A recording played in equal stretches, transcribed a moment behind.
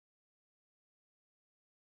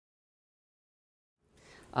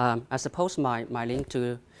I suppose my link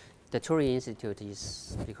to the Turing Institute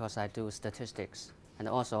is because I do statistics. And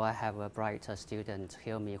also I have a bright student,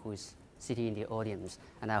 Hilmi, who is sitting in the audience.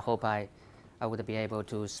 And I hope I would be able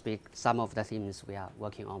to speak some of the themes we are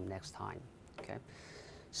working on next time. Okay.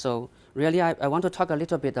 So really, I want to talk a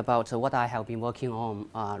little bit about what I have been working on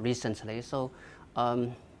recently. So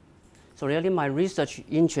really, my research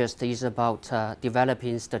interest is about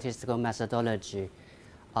developing statistical methodology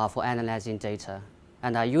for analyzing data.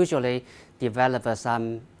 And I usually develop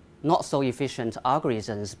some not so efficient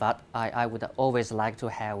algorithms, but I would always like to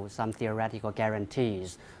have some theoretical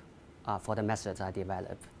guarantees for the methods I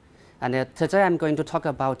develop. And today I'm going to talk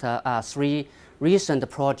about 3 recent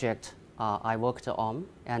projects I worked on.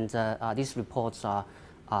 And these reports are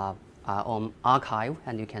on arXiv,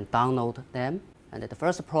 and you can download them. And the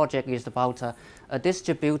first project is about a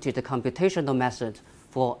distributed computational method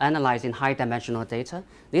for analyzing high-dimensional data.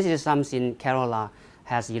 This is something Carola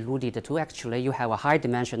has alluded to. Actually, you have a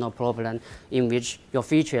high-dimensional problem in which your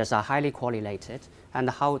features are highly correlated. And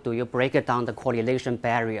how do you break down the correlation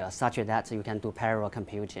barrier such that you can do parallel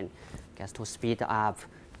computing, I guess, to speed up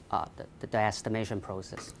the estimation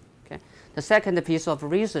process? Okay. The second piece of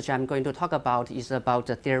research I'm going to talk about is about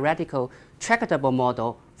the theoretical tractable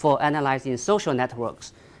model for analyzing social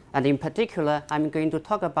networks. And in particular, I'm going to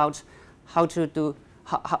talk about how to do,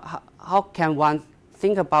 how can one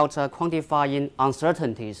think about quantifying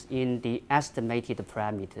uncertainties in the estimated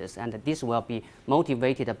parameters. And this will be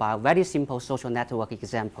motivated by a very simple social network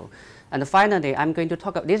example. And finally, I'm going to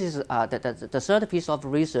talk, this is the third piece of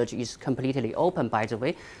research is completely open, by the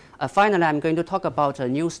way. Finally, I'm going to talk about a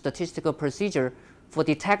new statistical procedure for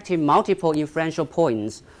detecting multiple inferential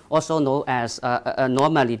points, also known as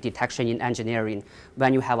anomaly detection in engineering,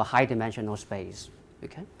 when you have a high-dimensional space.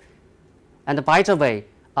 Okay? And by the way,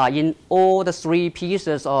 in all the 3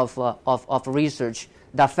 pieces of research,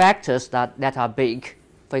 the factors that are big.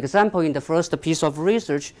 For example, in the first piece of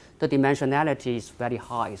research, the dimensionality is very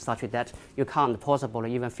high, such that you can't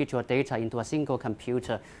possibly even fit your data into a single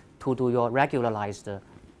computer to do your regularized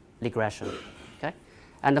regression. Okay?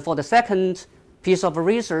 And for the second piece of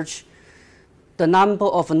research, the number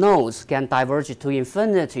of nodes can diverge to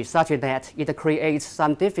infinity such that it creates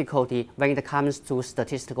some difficulty when it comes to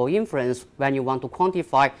statistical inference when you want to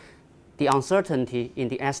quantify the uncertainty in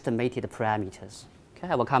the estimated parameters. Okay,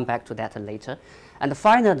 I will come back to that later. And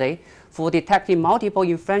finally, for detecting multiple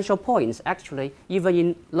inferential points, actually, even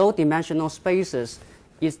in low-dimensional spaces,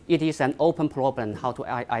 it is an open problem how to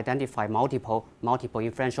identify multiple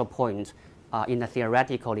inferential points in a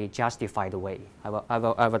theoretically justified way. I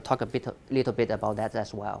will talk a little bit about that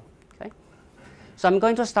as well. Okay? So I'm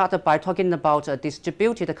going to start by talking about a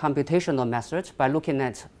distributed computational method by looking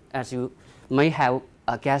at, as you may have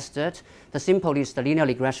guessed it, the simplest linear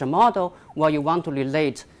regression model where you want to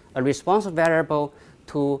relate a response variable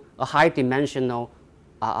to a high-dimensional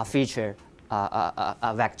feature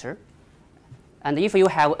vector. And if you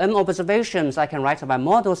have n observations, I can write my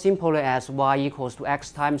model simply as y equals to x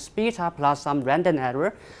times beta plus some random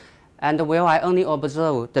error, and where I only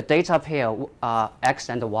observe the data pair x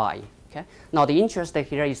and y. Okay? Now the interest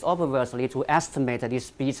here is obviously to estimate this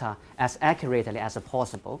beta as accurately as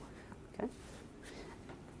possible. Okay?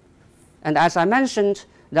 And as I mentioned,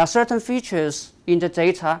 there are certain features in the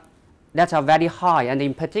data that are very high, and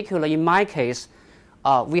in particular, in my case,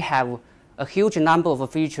 we have a huge number of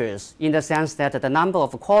features in the sense that the number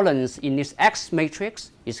of columns in this X matrix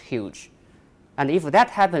is huge. And if that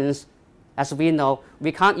happens, as we know,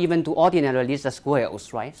 we can't even do ordinary least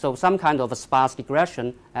squares, right? So some kind of a sparse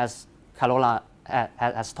regression, as Carola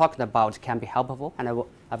has talked about, can be helpful, and I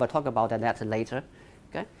will talk about that later.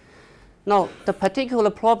 Okay? Now, the particular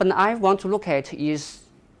problem I want to look at is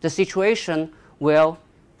the situation where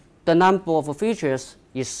the number of features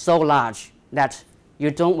is so large that you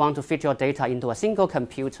don't want to fit your data into a single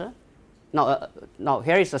computer. Now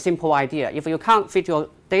here is a simple idea. If you can't fit your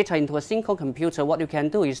data into a single computer, what you can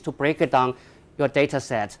do is to break down your data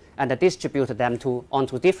set and distribute them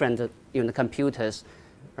onto different computers,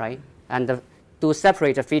 right? And do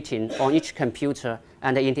separate fitting on each computer,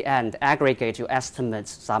 and in the end, aggregate your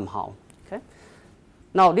estimates somehow. Okay?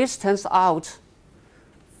 Now this turns out,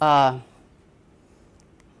 that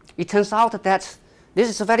this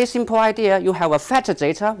is a very simple idea. You have a fat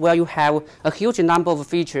data where you have a huge number of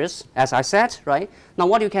features, as I said, right? Now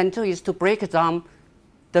what you can do is to break down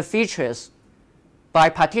the features by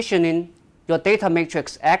partitioning your data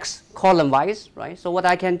matrix X column-wise, right? So what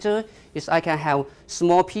I can do is I can have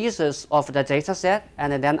small pieces of the data set,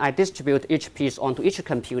 and then I distribute each piece onto each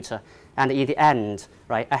computer. And in the end,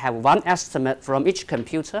 right, I have one estimate from each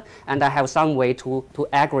computer, and I have some way to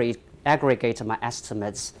aggregate my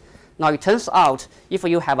estimates. Now it turns out if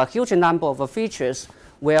you have a huge number of features,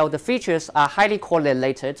 well, the features are highly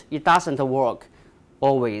correlated. It doesn't work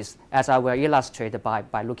always, as I will illustrate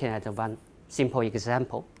by looking at one simple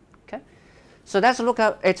example. Okay, so let's look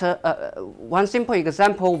at one simple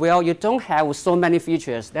example where you don't have so many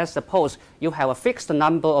features. Let's suppose you have a fixed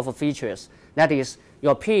number of features. That is,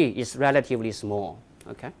 your p is relatively small.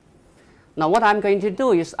 Okay. Now what I'm going to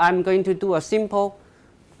do is I'm going to do a simple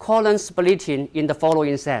column splitting in the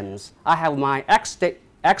following sense. I have my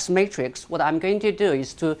X matrix. What I'm going to do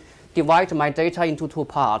is to divide my data into two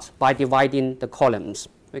parts by dividing the columns.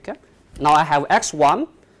 Okay. Now I have X1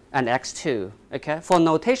 and X2. Okay. For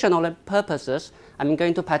notational purposes, I'm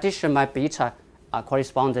going to partition my beta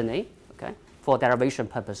correspondingly. Okay. For derivation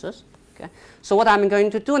purposes. Okay. So what I'm going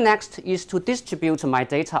to do next is to distribute my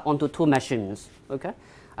data onto two machines. Okay.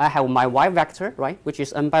 I have my Y vector, right, which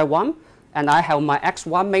is n by 1, and I have my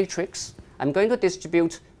X1 matrix. I'm going to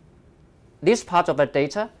distribute this part of the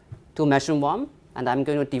data to machine 1, and I'm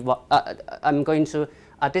going to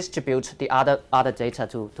distribute the other data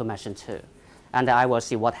to machine 2, and I will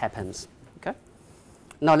see what happens. Okay.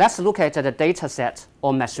 Now let's look at the data set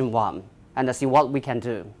on machine 1 and see what we can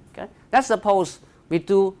do. Okay. Let's suppose we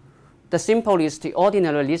do the simplest, the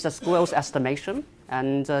ordinary least squares estimation.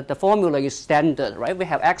 And the formula is standard, right? We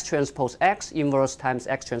have X transpose X inverse times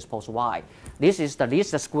X transpose Y. This is the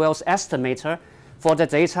least squares estimator for the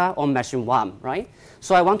data on machine 1, right?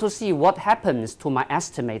 So I want to see what happens to my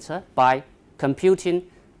estimator by computing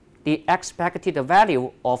the expected value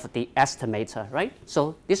of the estimator, right?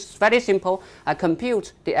 So this is very simple. I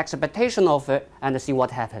compute the expectation of it and see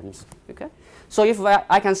what happens, okay? So if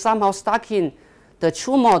I can somehow stack in the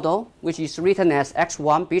true model, which is written as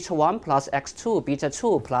x1 beta 1 plus x2 beta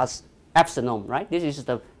 2 plus epsilon, right? This is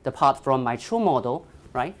the part from my true model,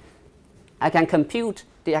 right? I can compute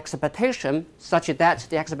the expectation such that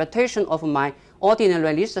the expectation of my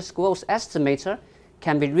ordinary least squares estimator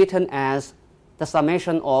can be written as the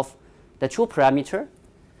summation of the true parameter,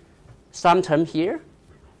 some term here,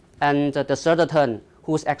 and the third term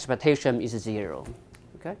whose expectation is 0.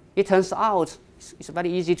 Okay? It turns out it's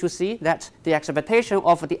very easy to see that the expectation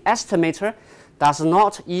of the estimator does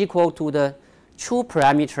not equal to the true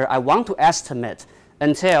parameter I want to estimate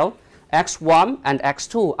until x1 and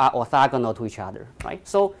x2 are orthogonal to each other, right?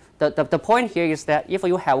 So the point here is that if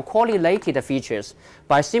you have correlated features,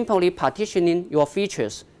 by simply partitioning your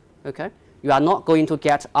features, okay, you are not going to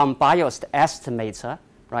get unbiased estimator,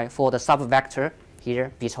 right, for the subvector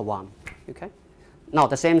here beta 1. Okay. Now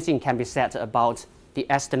the same thing can be said about the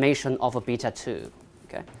estimation of a beta 2.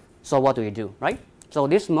 Okay? So what do you do, right? So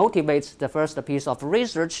this motivates the first piece of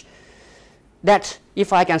research that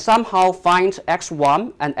if I can somehow find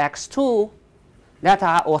x1 and x2 that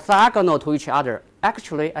are orthogonal to each other,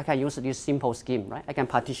 actually I can use this simple scheme, right? I can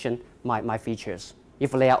partition my features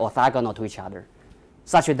if they are orthogonal to each other,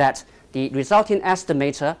 such that the resulting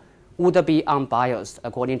estimator would be unbiased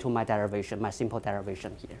according to my derivation, my simple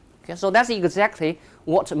derivation here. Okay? So that's exactly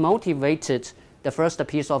what motivated the first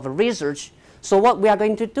piece of research. So what we are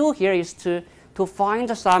going to do here is to find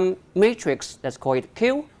some matrix, let's call it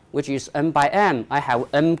Q, which is n by m. I have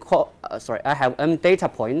m data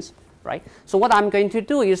points, right? So what I'm going to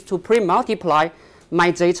do is to pre-multiply my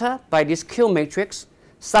data by this Q matrix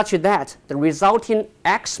such that the resulting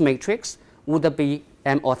X matrix would be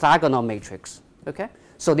an orthogonal matrix. Okay?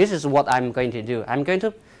 So this is what I'm going to do. I'm going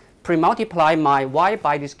to pre-multiply my Y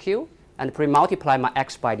by this Q and pre-multiply my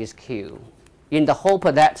X by this Q, in the hope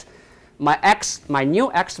that my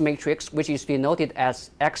new X matrix, which is denoted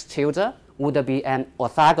as X tilde, would be an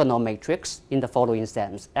orthogonal matrix in the following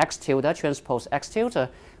sense. X tilde transpose X tilde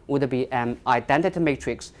would be an identity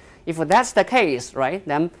matrix. If that's the case, right,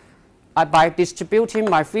 then by distributing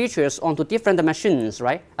my features onto different machines,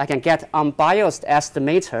 right, I can get unbiased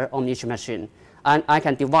estimator on each machine, and I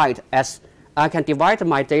can divide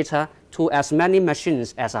my data to as many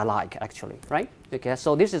machines as I like, actually, right? Okay,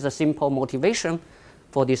 so this is a simple motivation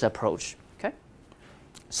for this approach. Okay,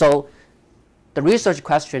 so the research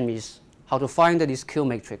question is how to find this Q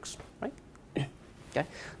matrix, right? Okay.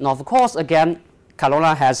 Now, of course, again,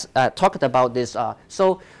 Carola has talked about this.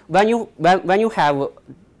 So when you have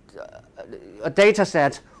a data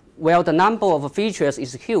set where the number of features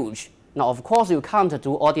is huge, now of course you can't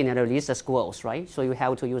do ordinary least squares, right? So you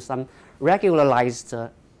have to use some regularized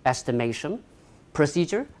estimation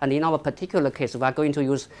procedure, and in our particular case, we are going to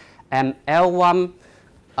use an L1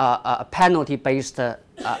 penalty-based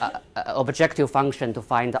objective function to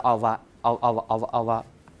find our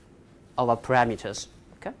parameters.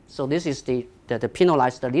 Okay, so this is the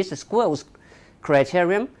penalized least squares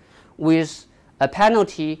criterion with a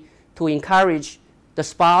penalty to encourage the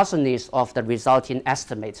sparseness of the resulting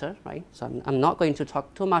estimator, right? So I'm not going to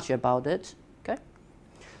talk too much about it, okay?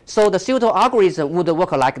 So the pseudo algorithm would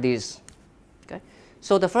work like this, okay?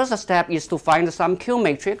 So the first step is to find some Q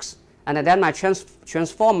matrix, and then I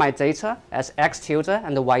transform my data as X tilde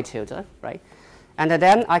and Y tilde, right? And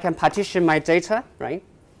then I can partition my data, right?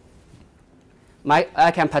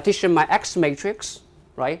 I can partition my X matrix,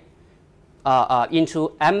 right,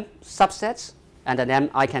 into M subsets, and then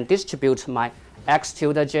I can distribute my X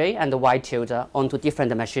tilde J and Y tilde onto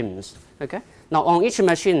different machines. Okay. Now on each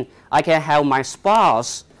machine, I can have my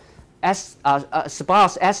sparse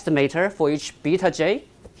estimator for each beta J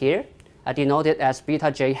here. I denote it as beta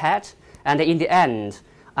J hat, and in the end,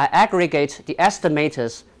 I aggregate the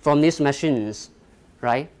estimators from these machines,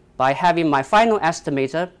 right, by having my final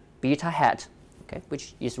estimator beta hat, okay,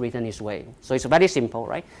 which is written this way. So it's very simple,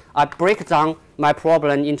 right? I break down my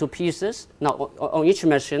problem into pieces. Now on each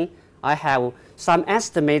machine, I have some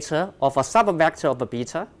estimator of a subvector of a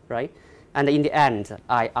beta, right? And in the end,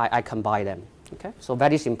 I combine them. Okay, so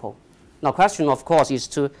very simple. Now, question of course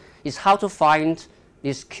is how to find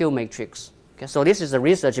this Q matrix. Okay, so this is the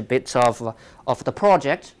research bit of the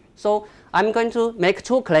project. So I'm going to make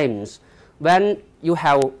two claims. When you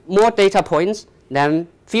have more data points than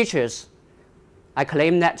features, I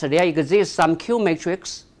claim that there exists some Q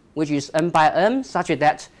matrix which is n by m such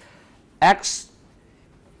that X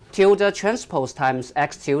tilde transpose times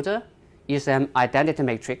X tilde is an identity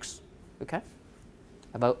matrix. Okay,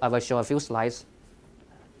 I will show a few slides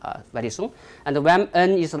very soon. And when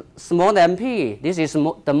n is smaller than p, this is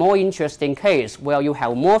the more interesting case where you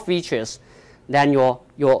have more features than your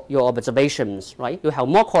observations, right? You have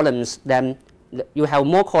more columns than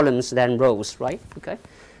rows, right? Okay,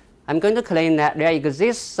 I'm going to claim that there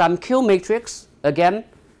exists some Q matrix again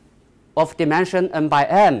of dimension n by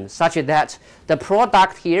m, such that the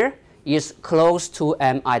product here is close to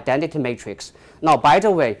an identity matrix. Now, by the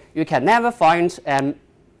way, you can never find n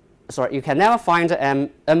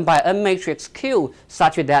by m matrix Q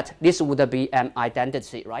such that this would be an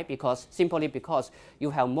identity, right? Simply because you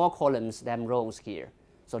have more columns than rows here.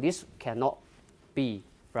 So this cannot be,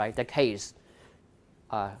 right, the case.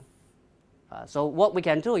 So what we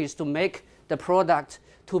can do is to make the product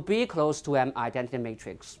to be close to an identity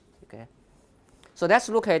matrix. Okay. So let's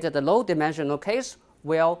look at the low-dimensional case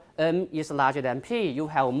where m is larger than p. You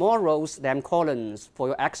have more rows than columns for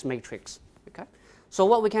your X matrix. Okay. So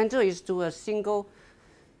what we can do is to do a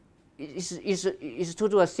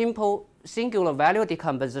simple singular value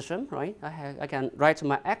decomposition, right? I can write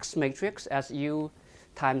my X matrix as U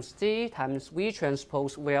times D times V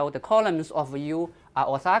transpose, where the columns of U are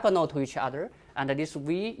orthogonal to each other, and this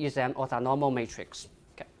V is an orthonormal matrix.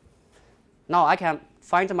 Okay. Now I can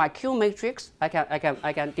find my Q matrix. I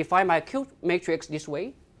can define my Q matrix this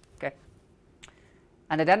way. Okay.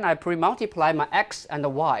 And then I pre-multiply my X and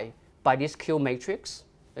Y by this Q matrix.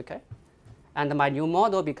 Okay. And my new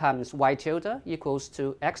model becomes Y tilde equals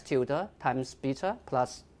to X tilde times beta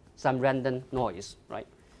plus some random noise, right?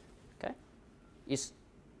 Okay. It's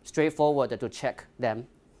straightforward to check them.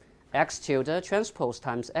 X tilde transpose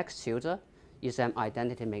times X tilde is an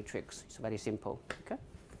identity matrix. It's very simple. Okay.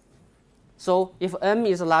 So if m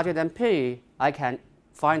is larger than p, I can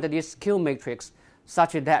find this Q matrix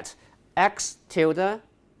such that X tilde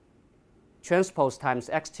transpose times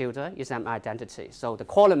X tilde is an identity. So the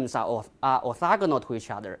columns are orthogonal to each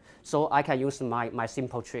other. So I can use my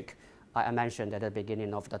simple trick I mentioned at the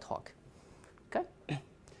beginning of the talk. Okay.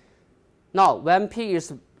 Now, when p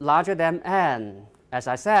is larger than n, as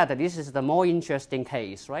I said, this is the more interesting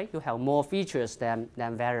case, right? You have more features than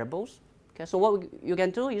variables. Okay. So what you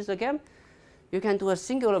can do is, again, you can do a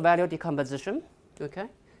singular value decomposition. Okay.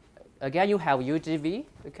 Again, you have UGV.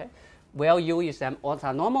 Okay. Where U is an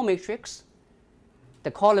orthonormal matrix.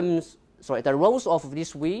 The rows of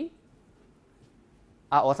this V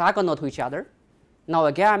are orthogonal to each other. Now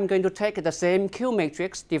again, I'm going to take the same Q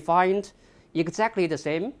matrix defined exactly the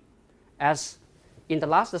same as in the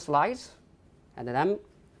last slides, and then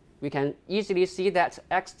we can easily see that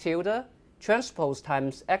X tilde transpose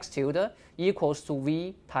times X tilde equals to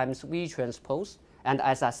V times V transpose. And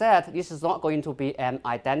as I said, this is not going to be an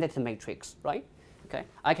identity matrix, right? Okay,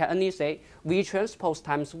 I can only say V transpose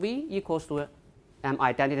times V equals to an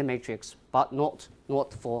identity matrix, but not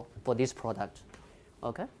for this product.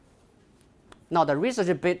 Okay. Now the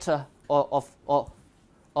research bit of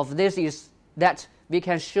this is that we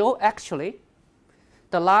can show actually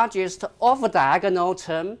the largest off-diagonal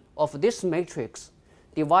term of this matrix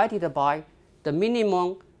divided by the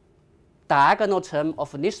minimum diagonal term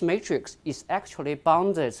of this matrix is actually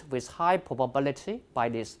bounded with high probability by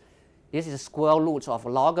this This is square root of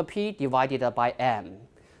log p divided by m.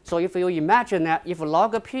 So if you imagine that if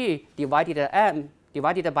log p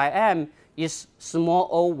divided by m is small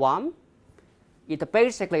o1, it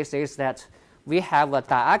basically says that we have a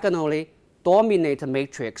diagonally dominant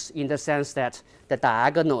matrix in the sense that the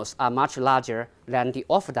diagonals are much larger than the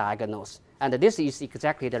off diagonals. And this is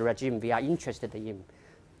exactly the regime we are interested in.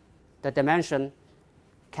 The dimension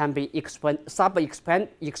can be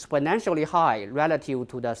exponentially high relative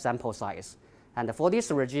to the sample size. And for this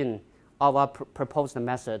regime, our proposed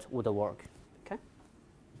method would work. Okay.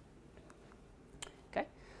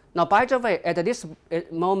 Now, by the way, at this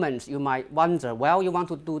moment, you might wonder, well, you want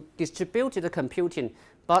to do distributed computing,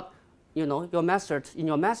 but in your method,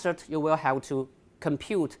 you will have to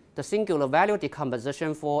compute the singular value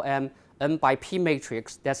decomposition for n by p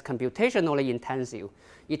matrix that's computationally intensive.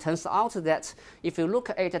 It turns out that if you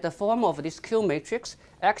look at the form of this Q matrix,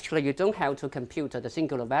 actually you don't have to compute the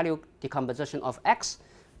singular value decomposition of x,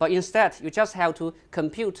 but instead you just have to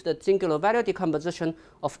compute the singular value decomposition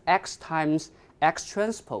of x times x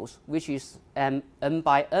transpose, which is n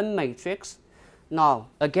by n matrix. Now,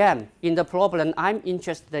 again, in the problem I'm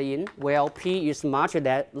interested in, where p is much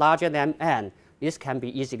larger than n, this can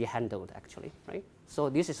be easily handled, actually, right? So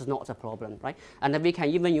this is not a problem, right? And then we can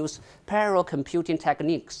even use parallel computing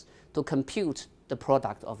techniques to compute the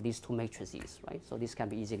product of these two matrices, right? So this can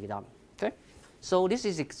be easily done, okay? So this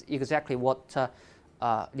is exactly what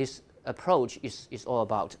this approach is all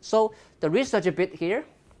about. So the research bit here,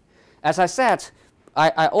 as I said,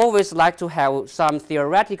 I always like to have some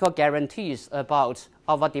theoretical guarantees about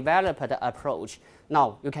our developed approach.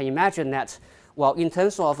 Now, you can imagine that, well, in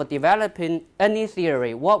terms of developing any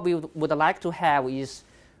theory, what we would like to have is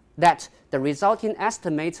that the resulting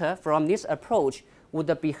estimator from this approach would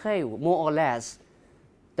behave more or less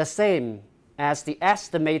the same as the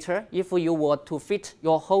estimator if you were to fit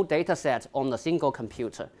your whole data set on a single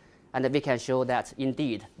computer. And we can show that,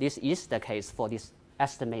 indeed, this is the case for this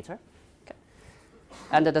estimator.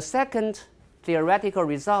 And the second theoretical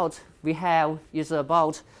result we have is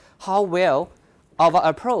about how well our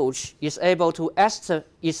approach is able to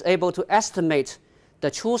estimate the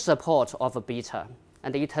true support of beta.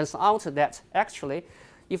 And it turns out that actually,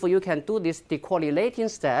 if you can do this decorrelating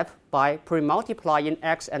step by pre-multiplying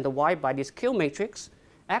x and y by this Q matrix,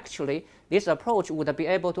 actually this approach would be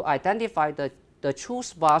able to identify the true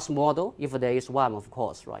sparse model, if there is one, of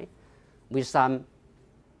course, right, with some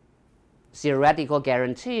theoretical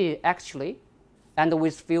guarantee, actually, and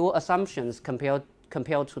with few assumptions compared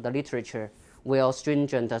to the literature where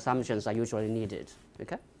stringent assumptions are usually needed.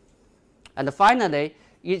 Okay? And finally,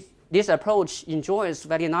 this approach enjoys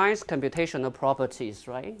very nice computational properties,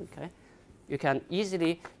 right? Okay? You can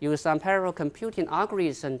easily use some parallel computing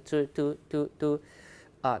algorithm to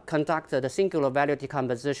conduct the singular value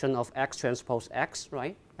decomposition of x transpose x,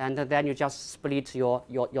 right? And then you just split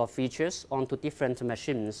your features onto different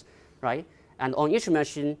machines, right? And on each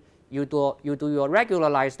machine, you do your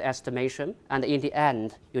regularized estimation, and in the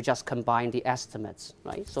end, you just combine the estimates,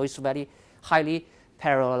 right? So it's very highly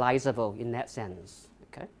parallelizable in that sense,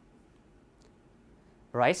 okay?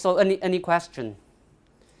 Right, so any question?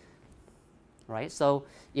 Right, so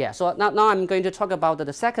yeah, so now I'm going to talk about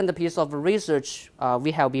the second piece of research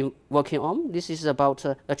we have been working on. This is about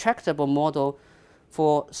a tractable model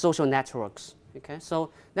for social networks, okay?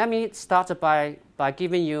 So let me start by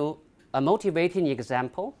giving you a motivating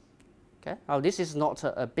example. Okay. Now, this is not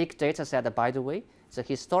a big data set, by the way. It's a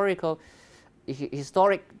historic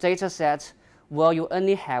data set where you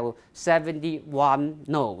only have 71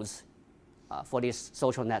 nodes for this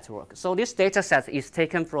social network. So this data set is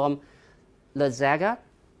taken from Leng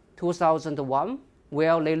 2001,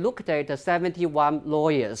 where they looked at 71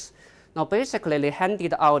 lawyers. Now, basically, they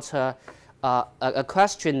handed out a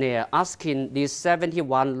questionnaire asking these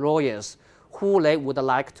 71 lawyers who they would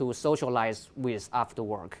like to socialize with after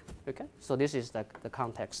work. Okay, so this is the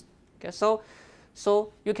context. Okay, so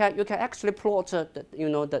you can actually plot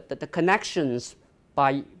the connections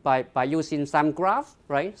by using some graph,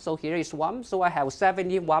 right? So here is one. So I have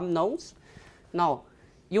 71 nodes. Now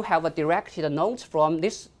you have a directed node from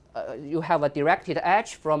this. You have a directed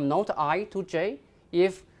edge from node I to j.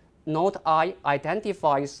 If node I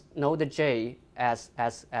identifies node j as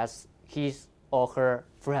his or her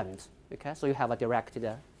friend. Okay, so you have a directed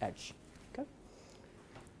edge. Okay.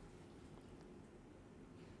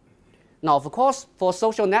 Now, of course, for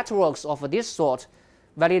social networks of this sort,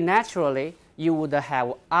 very naturally, you would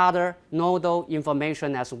have other nodal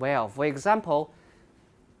information as well. For example,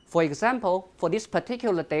 for this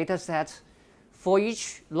particular data set, for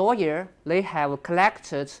each lawyer, they have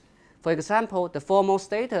collected For example, the formal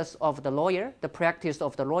status of the lawyer, the practice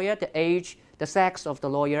of the lawyer, the age, the sex of the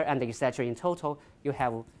lawyer, and etc. In total, you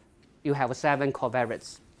have 7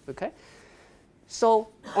 covariates. Okay. So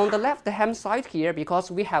on the left-hand side here,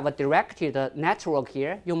 because we have a directed network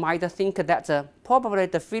here, you might think that probably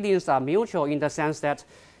the feelings are mutual in the sense that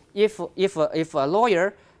if a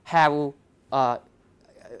lawyer have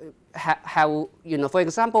for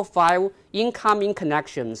example, 5 incoming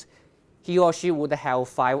connections, he or she would have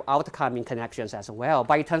 5 outgoing connections as well.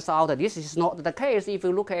 But it turns out that this is not the case if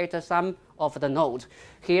you look at some of the nodes.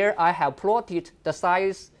 Here I have plotted the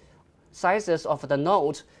sizes of the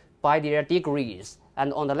nodes by their degrees.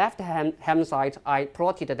 And on the left-hand side, I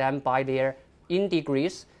plotted them by their in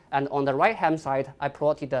degrees. And on the right-hand side, I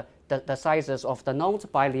plotted the sizes of the nodes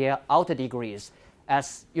by their outer degrees.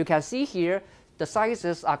 As you can see here, the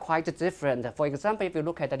sizes are quite different. For example, if you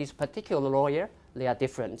look at this particular lawyer, they are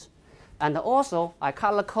different. And also, I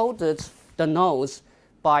color-coded the nodes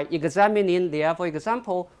by examining their, for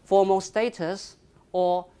example, formal status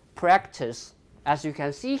or practice. As you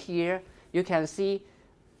can see here, you can see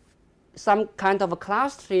some kind of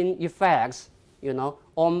clustering effects,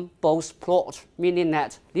 on both plots, meaning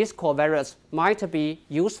that these covariates might be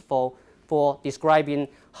useful for describing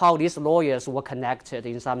how these lawyers were connected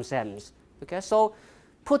in some sense. Okay, so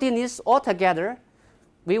putting this all together,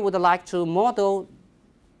 we would like to model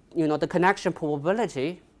the connection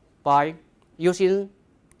probability by using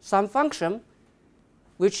some function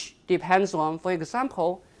which depends on, for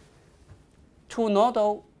example, 2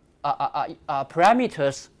 nodal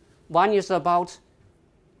parameters. One is about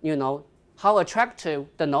how attractive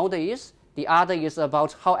the node is. The other is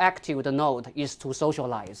about how active the node is to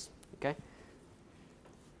socialize. Okay.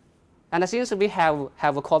 And since we have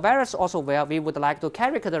a covariance also where we would like to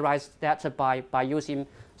characterize that by using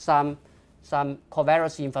some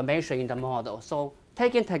covariance information in the model. So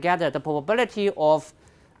taking together the probability of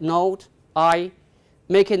node I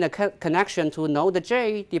making a connection to node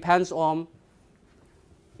J depends on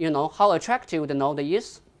how attractive the node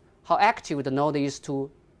is, how active the node is to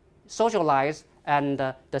socialize, and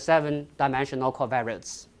the 7-dimensional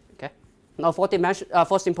covariates. Okay. Now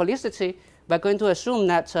for simplicity, we're going to assume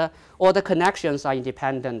that all the connections are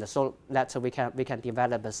independent, so that we can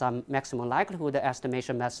develop some maximum likelihood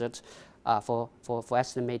estimation method for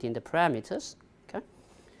estimating the parameters. Okay.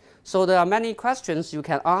 So there are many questions you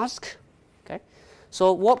can ask. Okay.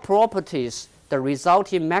 So what properties the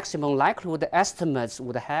resulting maximum likelihood estimates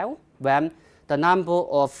would have when the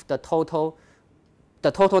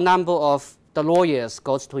total number of the lawyers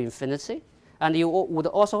goes to infinity? And you would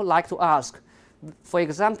also like to ask, for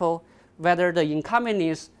example, whether the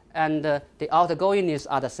incomingness and the outgoingness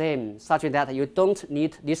are the same, such that you don't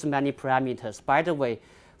need this many parameters. By the way,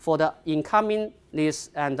 for the incomingness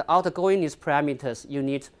and the outgoingness parameters, you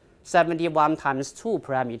need 71 times 2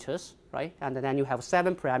 parameters, right? And then you have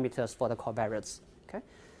 7 parameters for the covariates, okay?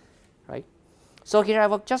 Right? So here I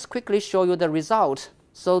will just quickly show you the result.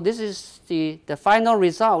 So this is the final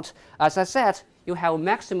result. As I said, you have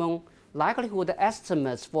maximum likelihood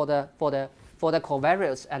estimates for the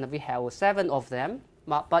covariates, and we have 7 of them.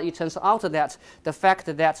 But it turns out that the fact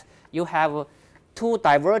that you have two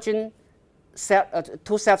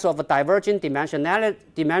sets of divergent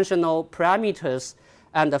dimensional parameters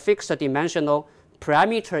and a fixed dimensional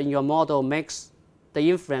parameter in your model makes the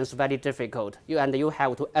inference very difficult. You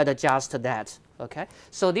have to adjust that. Okay,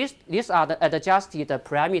 so these are the adjusted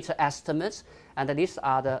parameter estimates, and these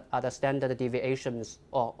are the standard deviations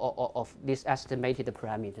of these estimated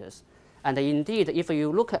parameters. And indeed, if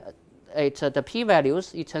you look at the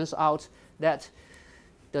p-values, it turns out that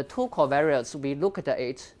the 2 covariates we looked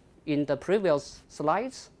at in the previous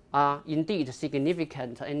slides are indeed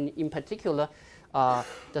significant, and in particular,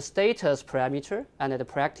 the status parameter and the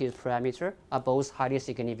practice parameter are both highly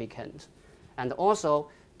significant. And also,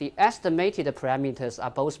 the estimated parameters are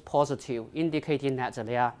both positive, indicating that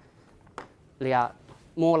they are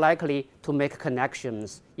more likely to make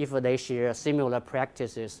connections if they share similar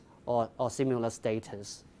practices or similar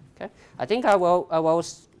status. Okay, I think I will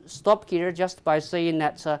stop here just by saying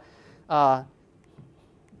that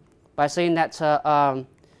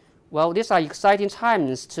well, these are exciting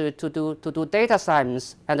times to do data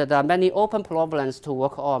science, and there are many open problems to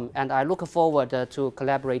work on, and I look forward to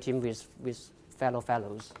collaborating with fellow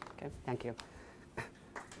fellows. Okay, thank you.